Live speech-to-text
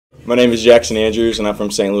My name is Jackson Andrews, and I'm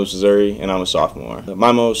from St. Louis, Missouri, and I'm a sophomore.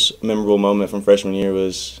 My most memorable moment from freshman year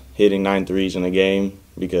was hitting 9 threes in a game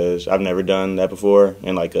because I've never done that before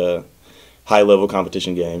in like a high-level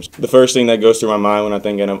competition games. The first thing that goes through my mind when I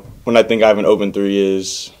think I have an open three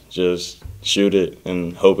is just shoot it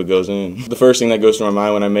and hope it goes in. The first thing that goes through my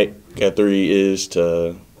mind when I make a three is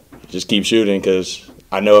to just keep shooting because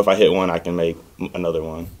I know if I hit one, I can make another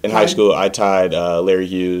one. In high school, I tied Larry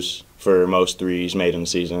Hughes for most threes made in the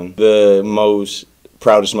season. The most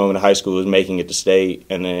proudest moment of high school was making it to state,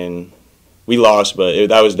 and then we lost, but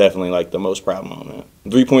that was definitely like the most proud moment.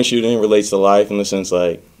 3-point shooting relates to life in the sense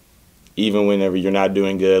like even whenever you're not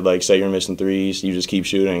doing good, like say you're missing threes, you just keep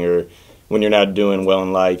shooting, or when you're not doing well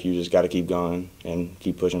in life, you just got to keep going and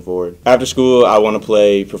keep pushing forward. After school, I want to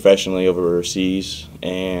play professionally overseas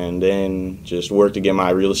and then just work to get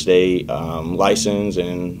my real estate license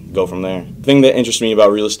and go from there. The thing that interests me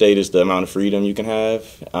about real estate is the amount of freedom you can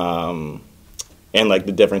have and like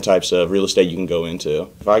the different types of real estate you can go into.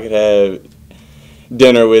 If I could have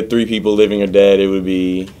dinner with 3 people living or dead, it would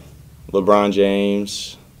be LeBron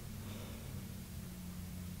James.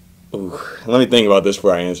 Ooh, let me think about this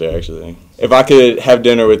before I answer, actually. If I could have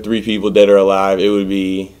dinner with 3 people, dead or alive, it would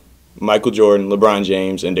be Michael Jordan, LeBron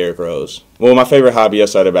James, and Derrick Rose. Well, my favorite hobby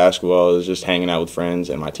outside of basketball is just hanging out with friends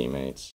and my teammates.